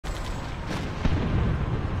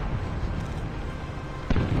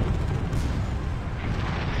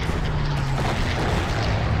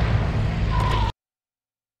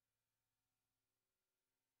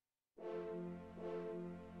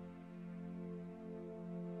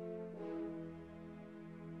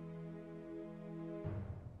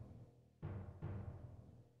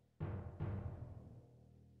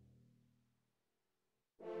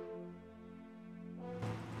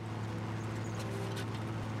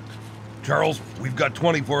Charles, we've got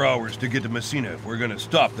 24 hours to get to Messina if we're gonna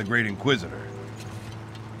stop the Great Inquisitor.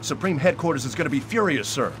 Supreme Headquarters is gonna be furious,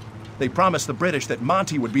 sir. They promised the British that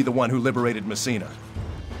Monty would be the one who liberated Messina.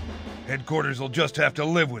 Headquarters will just have to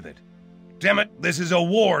live with it. Damn it, this is a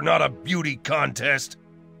war, not a beauty contest.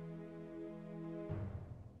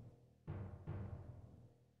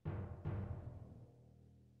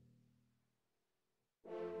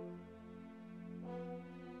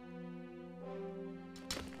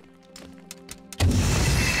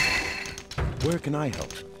 Where can I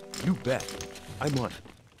help? You bet. I'm on it.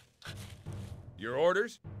 Your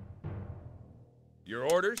orders? Your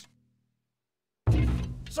orders?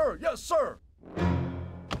 Sir, yes, sir!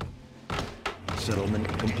 Settlement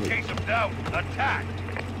complete. Case of doubt, attack!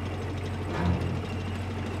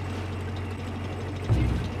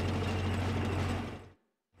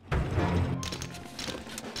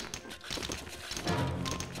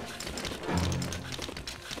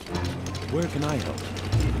 Where can I help?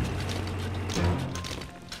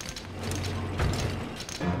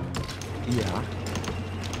 Yeah.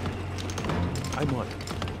 I'm on it.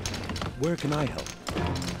 Where can I help?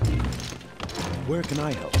 Where can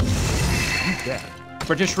I help? You bet.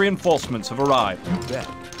 British reinforcements have arrived. You bet.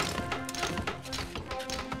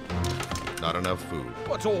 Not enough food.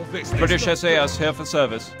 What's all this? British SAS here for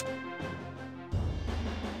service.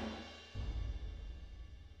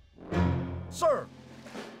 Sir!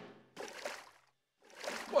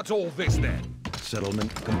 What's all this then?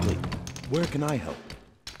 Settlement complete. Where can I help?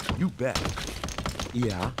 You bet.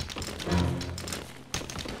 Yeah.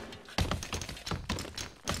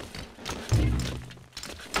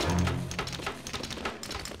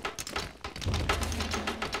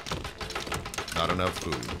 Not enough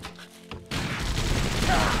food.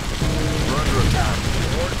 We're under attack.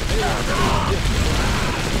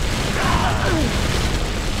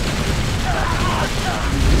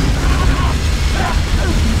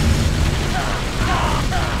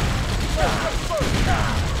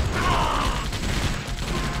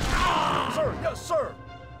 Sir, yes, sir!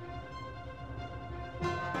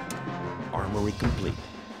 Armory complete.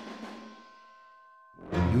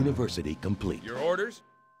 University complete. Your orders?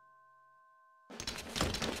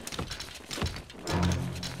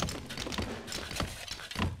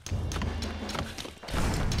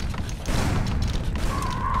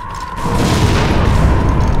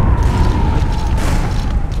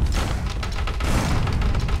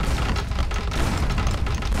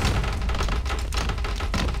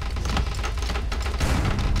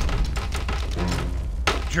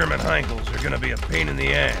 German Heinkels are gonna be a pain in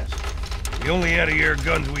the ass. The only anti-air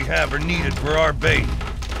guns we have are needed for our base.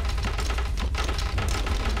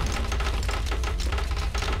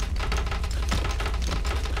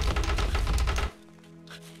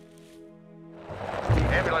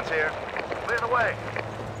 Ambulance here. Clear the way.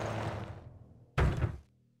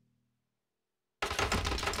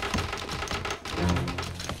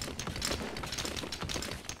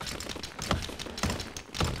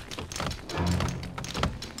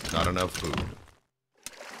 Not enough food.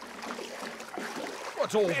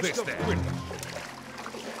 What's all this then?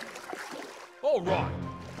 All right.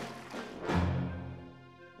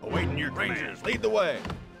 Awaiting your Rangers, lead the way.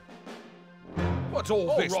 What's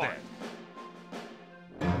all this right. then?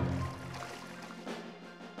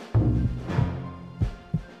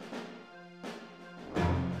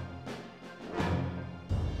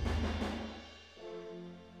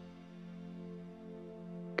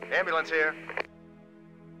 Ambulance here.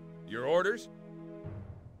 Your orders?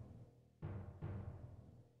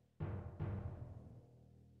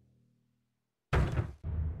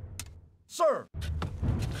 Sir!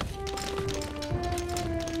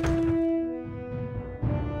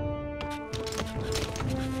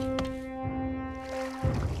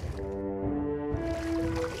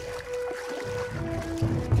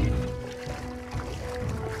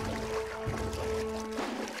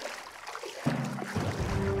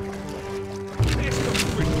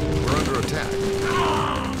 We're under attack.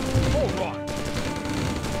 All right.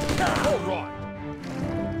 All right.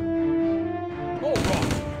 All right.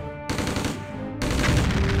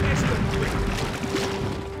 That's the British.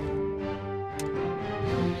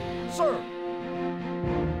 Sir!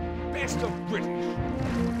 Best of British.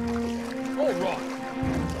 All right.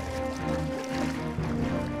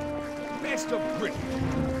 Best of British.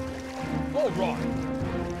 All right.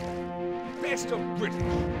 Best of British.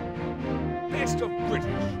 Best of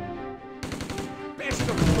British. Best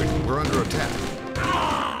of British. We're under attack.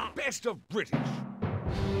 Best of British.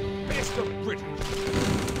 Best of British.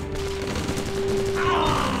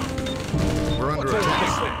 We're under What's all attack.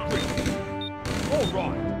 this then? All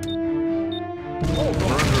right. All We're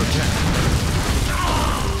right. under attack.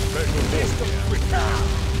 Special Best of British.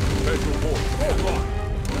 Special force. All right.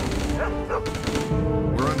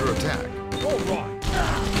 We're under attack. All right.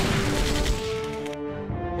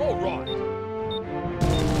 All right.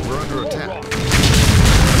 We're under attack.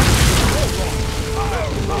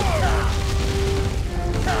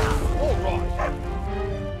 All right.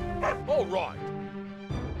 All right.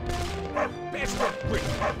 Best of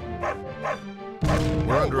Britain.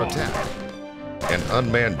 We're under attack. An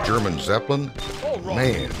unmanned German Zeppelin? All right.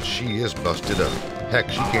 Man, she is busted up. Heck,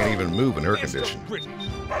 she can't even move in air Best condition. of British.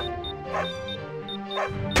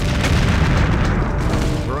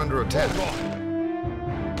 We're under attack.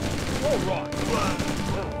 All right.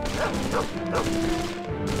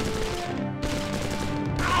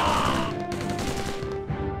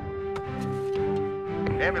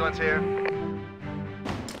 Ambulance here.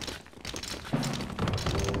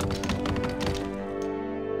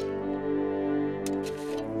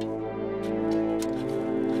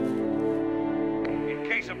 In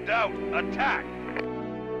case of doubt, attack!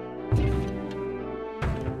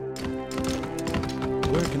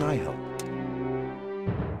 Where can I help?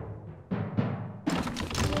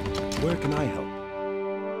 Where can I help?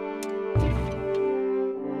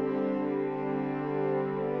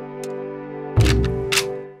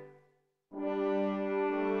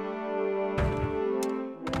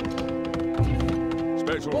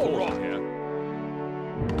 Special forces here.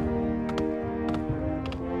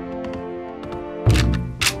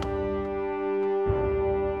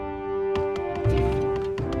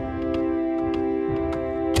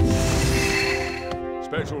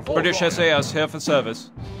 Special forces. British SAS here for service.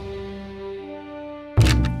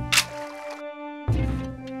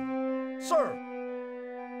 Sir!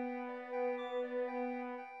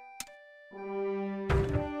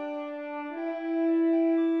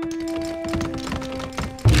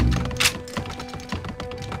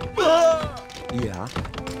 Yeah.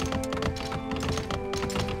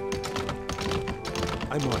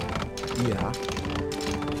 I'm on it. Yeah.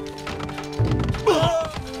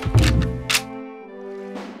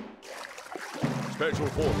 Special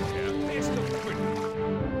forces here. Best of Britain.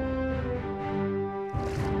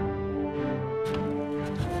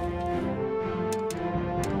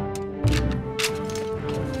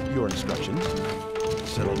 Your instructions.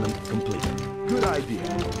 Settlement complete. Good idea.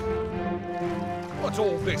 What's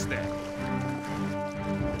all this then?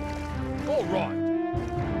 All right.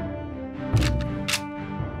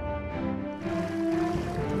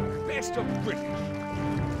 Best of British.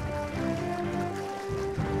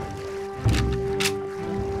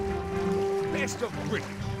 Best of British.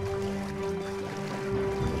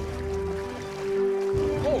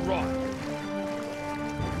 All right.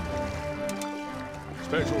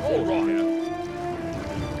 Special forces here.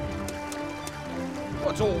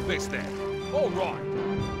 What's all this then? All right.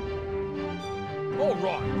 All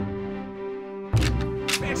right.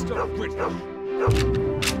 Best of British.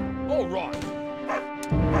 All right.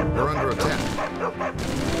 We're under attack.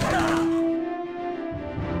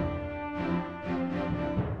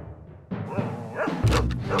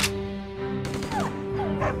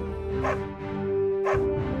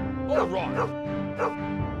 All right.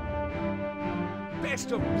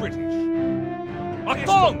 Best of British.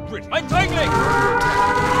 Achtung! British. Ein Dringling!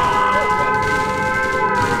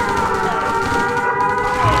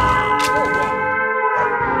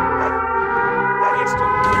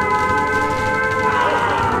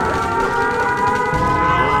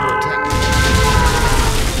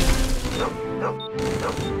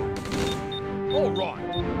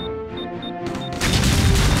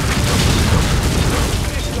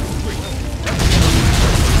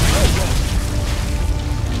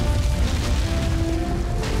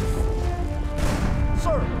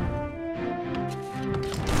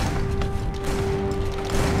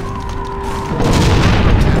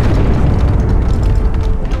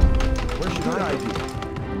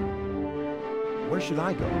 Where should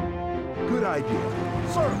I go? Good idea.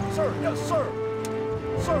 Sir! Sir! Yes, sir!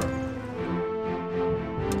 Sir!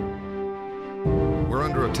 We're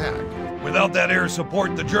under attack. Without that air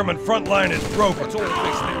support, the German front line is broken. What's all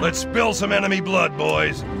this then? Let's spill some enemy blood,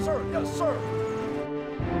 boys. Sir! Yes, sir!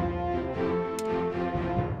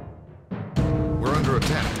 We're under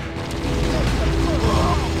attack.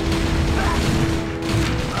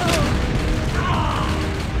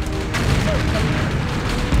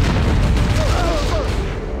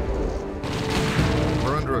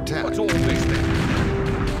 We're under attack. What's all this then?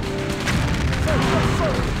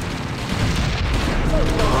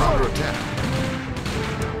 We're under attack.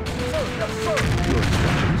 Your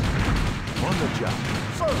instructions. On the job.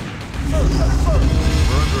 Sir! Sir! Yes,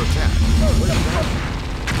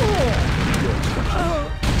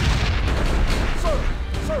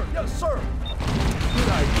 sir. Good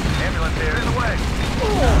idea. Ambulance here. In the way.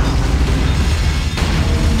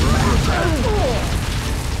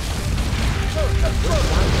 Sir, yes, sir.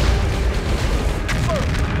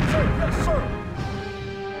 Sir, yes, sir.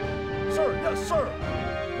 Sir, yes, sir.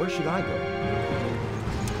 Where should I go?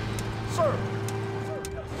 Sir. Sir,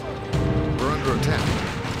 yes, sir. We're under attack.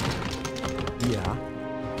 Yeah.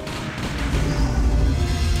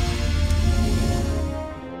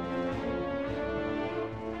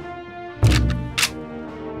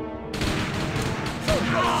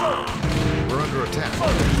 We're under attack. On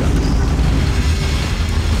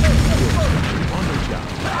the job.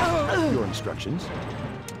 Your instructions.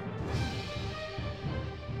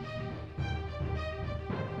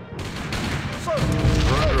 Sir.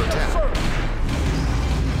 We're under attack. Sir.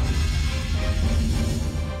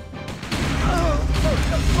 Sir,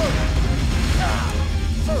 yes, sir.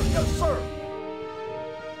 Sir, yes, sir.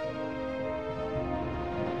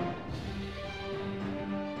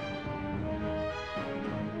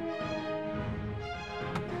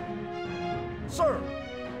 Sir.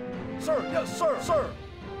 Sir, yes, sir, sir.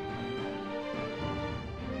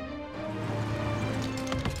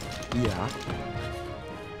 Yeah.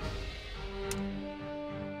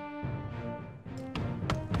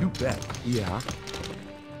 You bet. Yeah.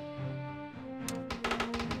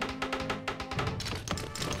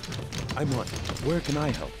 I'm on. Where can I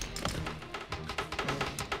help?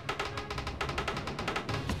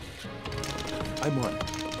 I'm on.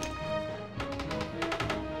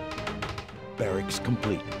 Barracks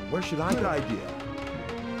complete. Where should I go? Good idea.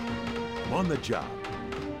 I'm on the job.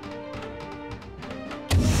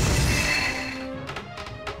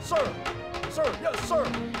 Sir. Sir, yes, sir.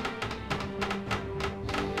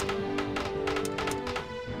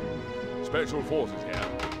 Special forces here.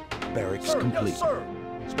 Barracks Sir, complete. yes, sir.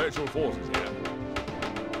 Special forces here.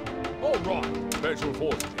 All right. Special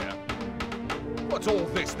forces here. What's all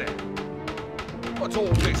this then? What's all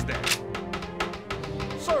this then?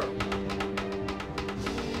 Sir.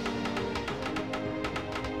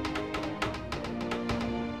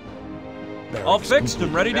 All Barracks fixed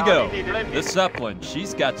and complete. ready to go. This Zeppelin,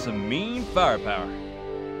 she's got some mean firepower.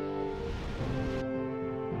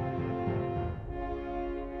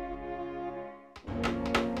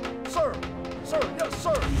 Sir. Sir, yes,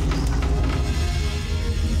 sir.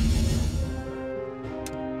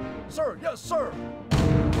 Sir, yes, sir.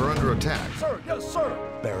 We're under attack. Sir, yes, sir.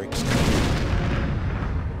 Barracks complete.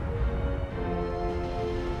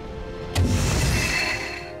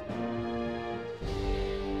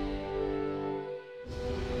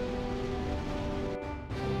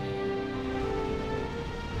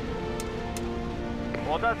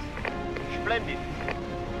 Orders? Splendid.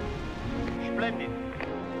 Splendid.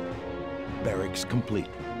 Barracks complete.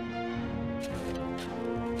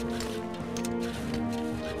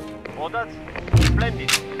 Orders?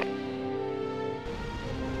 Splendid.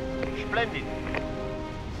 Splendid.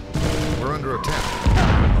 We're under attack.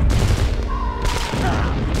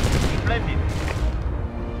 Splendid.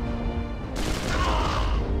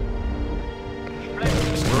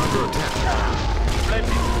 Splendid. We're under attack.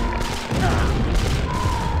 Splendid.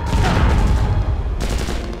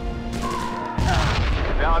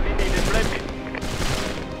 Verravini is splendid.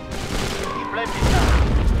 Splendid.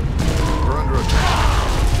 We're under attack.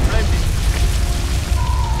 Splendid.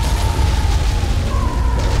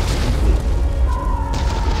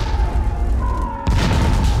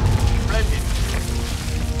 Splendid.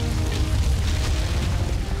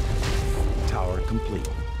 Tower complete.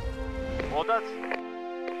 Orders?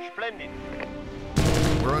 Splendid.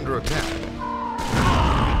 We're under attack.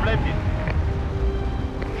 Splendid.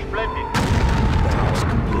 Splendid. Barracks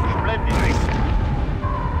complete. Splendid.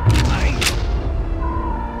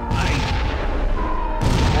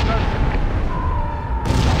 Orders?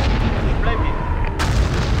 Splendid.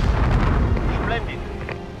 Splendid.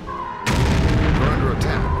 We're under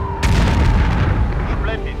attack.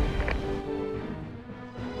 Splendid.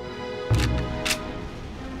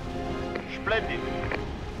 Splendid.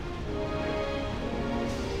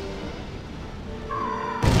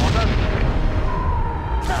 Orders?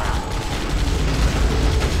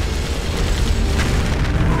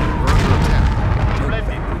 We're under attack.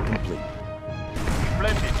 Splendid. Complete.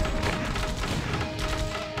 Splendid.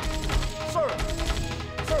 Sir.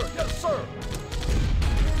 Sir, yes, sir.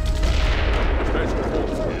 Special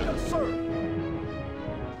forces Sir, here. yes, sir.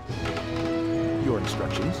 Your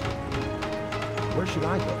instructions. Where should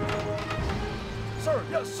I go? Sir,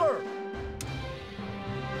 yes, sir.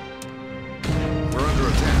 We're under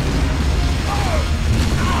attack.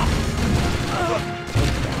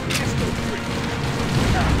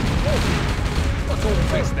 What's all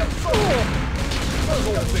this then? What's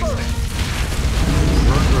all all this then?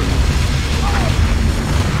 We're under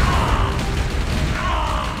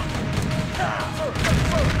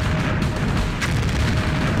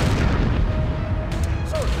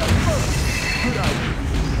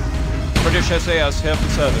British SAS here for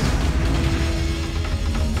service.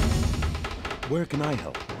 Where can I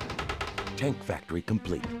help? Tank factory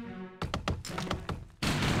complete. We're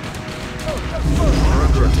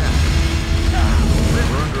under attack.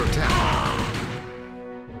 We're under attack.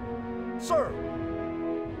 Sir!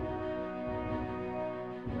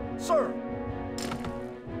 Sir!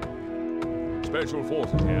 Special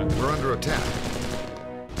forces here. We're under attack.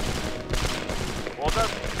 Order.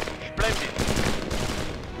 Splendid.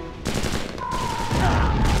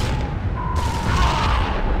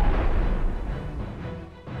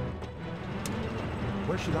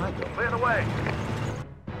 Where should I go? Clear the way.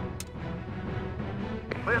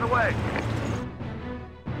 Clear the way.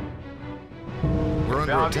 We're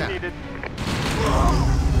under Bounty attack. needed.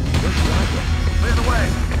 Where should I go? Clear the way.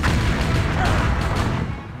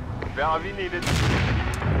 Bounty needed.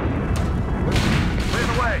 Clear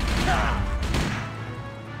the way.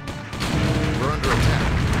 We're under attack.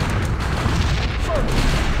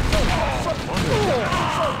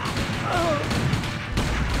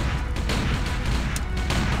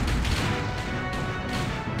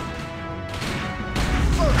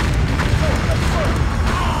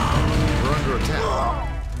 We're under attack.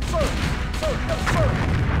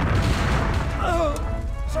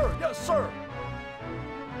 Sir, yes, sir!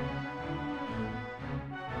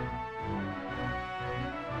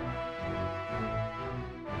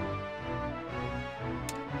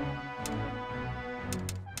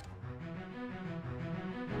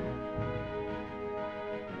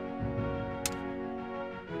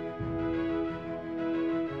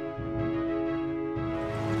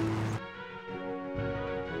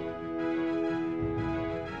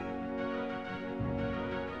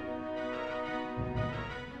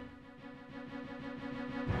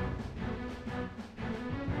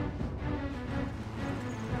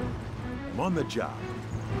 I'm on the job.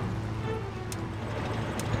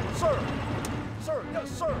 Sir! Sir, yes,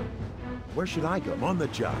 sir! Where should I go? I'm on the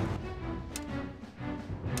job.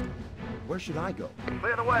 Where should I go?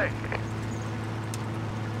 Clear the way.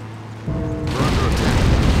 We're under attack.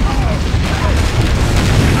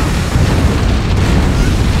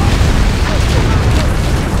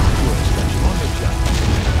 I'm on the job.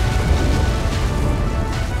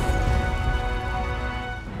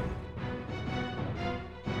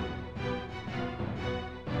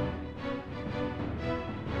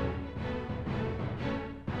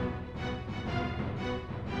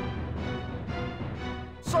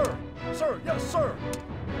 Sir! Sir, yes, sir!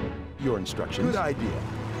 Your instructions. Good idea.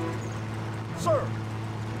 Sir!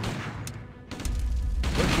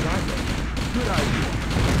 Where should I go? Good idea.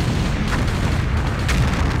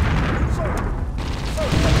 Sir! Sir,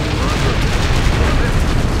 yes,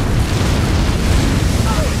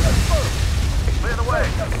 sir! Clear the way.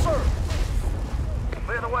 Yes, sir!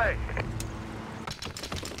 Clear the way.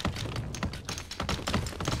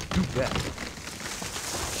 You bet.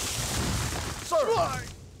 Sir!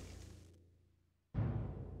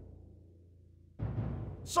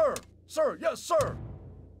 Sir! Sir, yes, sir!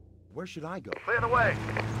 Where should I go? Clear the way.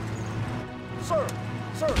 Sir!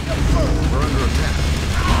 Sir, yes, sir! We're under attack.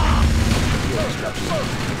 Sir, yes, sir!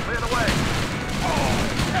 Clear the way.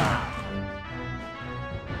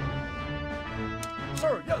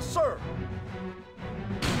 Sir, yes, sir!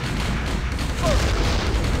 Sir!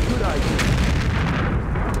 Good idea.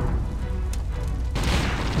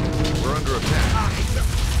 We're under attack.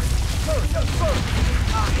 Sir, yes, sir!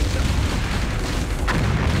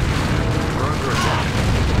 We're under attack.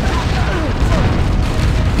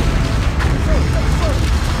 Sir, yes, sir!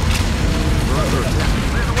 We're under attack.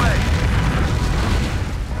 Clear the way.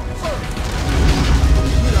 Sir!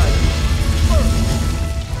 Good idea. Sir!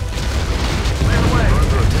 Clear the way. We're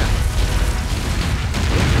under attack.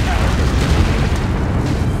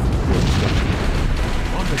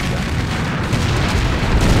 On the job.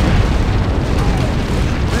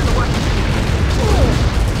 Clear the way.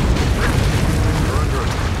 We're under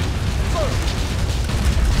attack.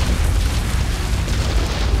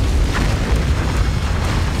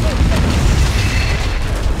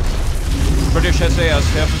 British SAS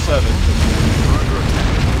here for service. We're under attack.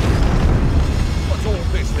 What's all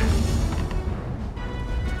this then?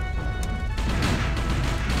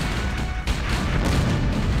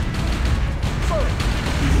 Sir!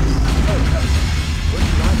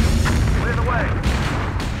 Clear the way.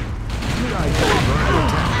 Good idea. We're under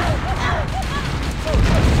attack. Sir,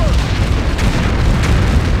 yes, sir!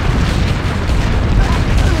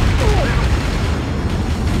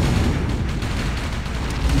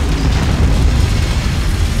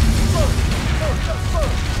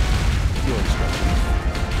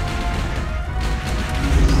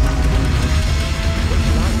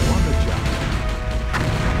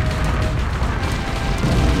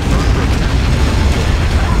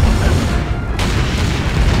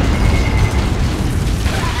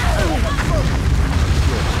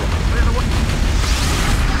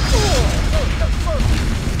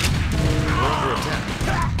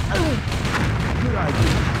 I do?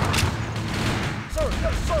 Sir,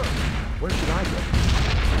 yes, sir! Where should I go?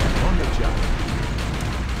 On the job.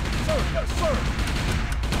 Sir, yes, sir!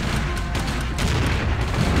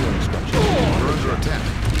 Your instructions. We're under attack.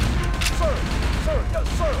 Sir, yes,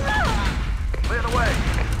 sir! Clear the way.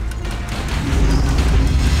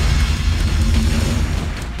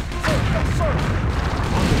 Sir, yes, sir!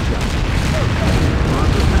 On the job.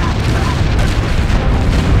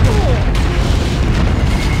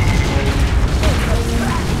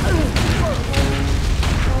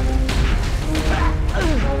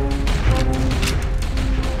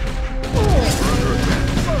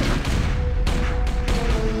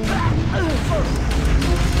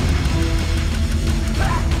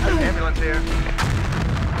 Ambulance here.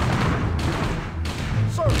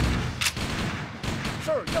 Sir!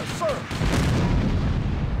 Sir, yes, sir!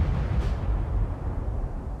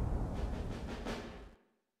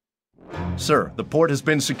 Sir, the port has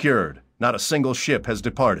been secured. Not a single ship has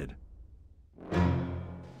departed.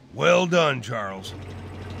 Well done, Charles.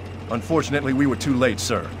 Unfortunately, we were too late,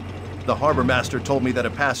 sir. The harbor master told me that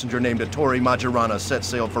a passenger named Ettore Majorana set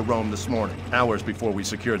sail for Rome this morning, hours before we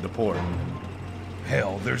secured the port.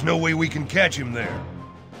 Hell, there's no way we can catch him there.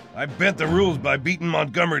 I bent the rules by beating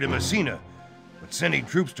Montgomery to Messina, but sending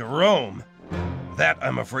troops to Rome, that,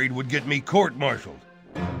 I'm afraid, would get me court-martialed.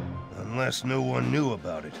 Unless no one knew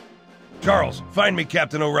about it. Charles, find me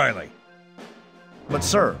Captain O'Reilly. But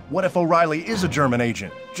sir, what if O'Reilly is a German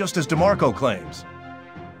agent, just as DeMarco claims?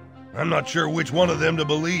 I'm not sure which one of them to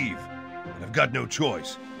believe, but I've got no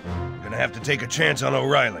choice. I'm gonna have to take a chance on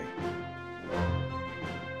O'Reilly.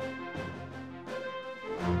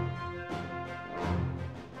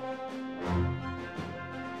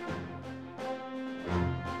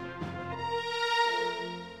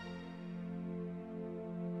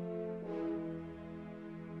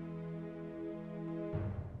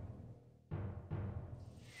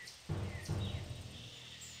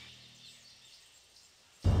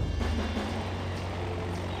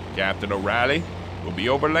 Captain O'Reilly, we'll be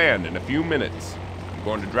over land in a few minutes. I'm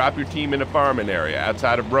going to drop your team in a farming area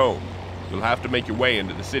outside of Rome. You'll have to make your way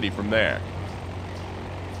into the city from there.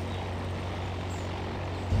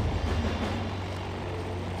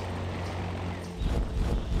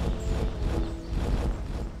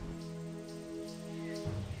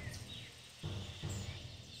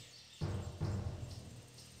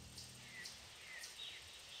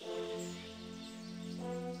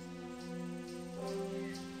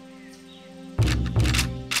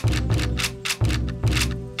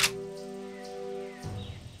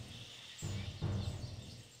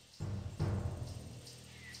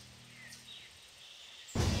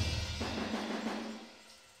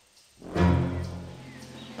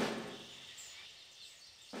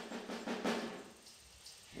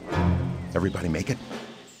 Everybody make it?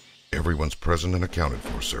 Everyone's present and accounted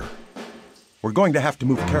for, sir. We're going to have to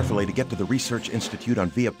move carefully to get to the Research Institute on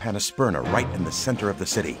Via Panisperna, right in the center of the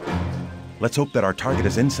city. Let's hope that our target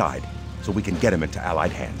is inside, so we can get him into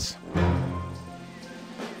Allied hands.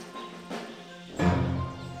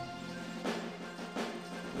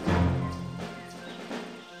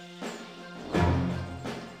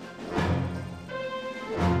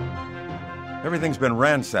 Everything's been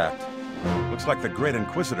ransacked. Looks like the Great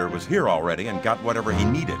Inquisitor was here already and got whatever he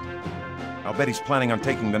needed. I'll bet he's planning on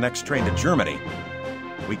taking the next train to Germany.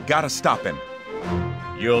 We gotta stop him.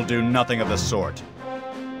 You'll do nothing of the sort.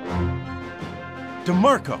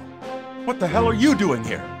 DeMarco! What the hell are you doing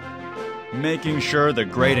here? Making sure the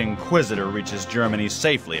Great Inquisitor reaches Germany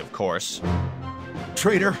safely, of course.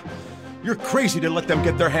 Traitor! You're crazy to let them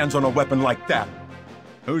get their hands on a weapon like that.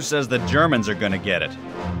 Who says the Germans are gonna get it?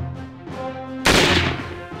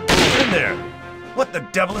 In there! What the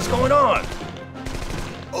devil is going on?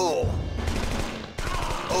 Oh!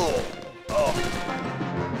 Oh! Oh!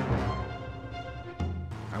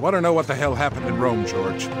 I want to know what the hell happened in Rome,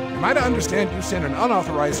 George. Am I to understand you sent an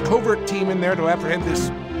unauthorized covert team in there to apprehend this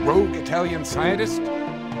rogue Italian scientist?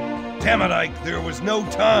 Damn it, Ike, there was no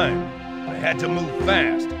time. I had to move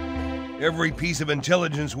fast. Every piece of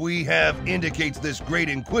intelligence we have indicates this Great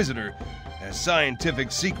Inquisitor has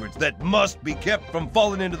scientific secrets that must be kept from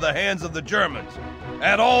falling into the hands of the Germans.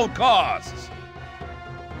 At all costs.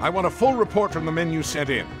 I want a full report from the men you sent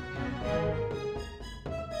in.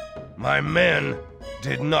 My men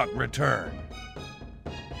did not return.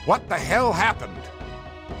 What the hell happened?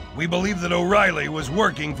 We believe that O'Reilly was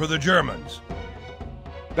working for the Germans.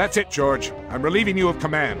 That's it, George. I'm relieving you of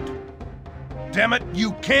command. Damn it,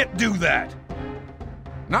 you can't do that!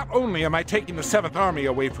 Not only am I taking the 7th Army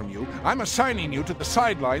away from you, I'm assigning you to the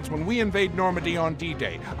sidelines when we invade Normandy on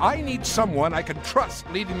D-Day. I need someone I can trust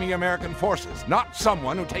leading the American forces, not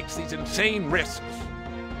someone who takes these insane risks.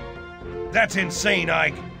 That's insane,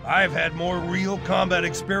 Ike. I've had more real combat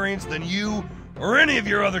experience than you or any of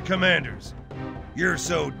your other commanders. You're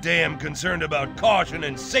so damn concerned about caution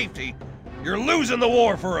and safety, you're losing the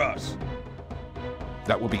war for us.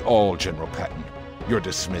 That will be all, General Patton. You're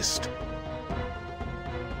dismissed.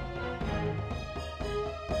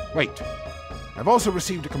 Wait. I've also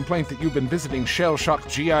received a complaint that you've been visiting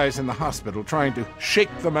shell-shocked GIs in the hospital trying to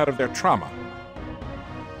shake them out of their trauma.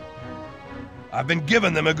 I've been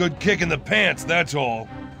giving them a good kick in the pants, that's all.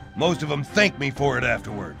 Most of them thank me for it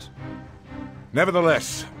afterwards.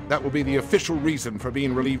 Nevertheless, that will be the official reason for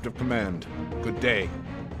being relieved of command. Good day.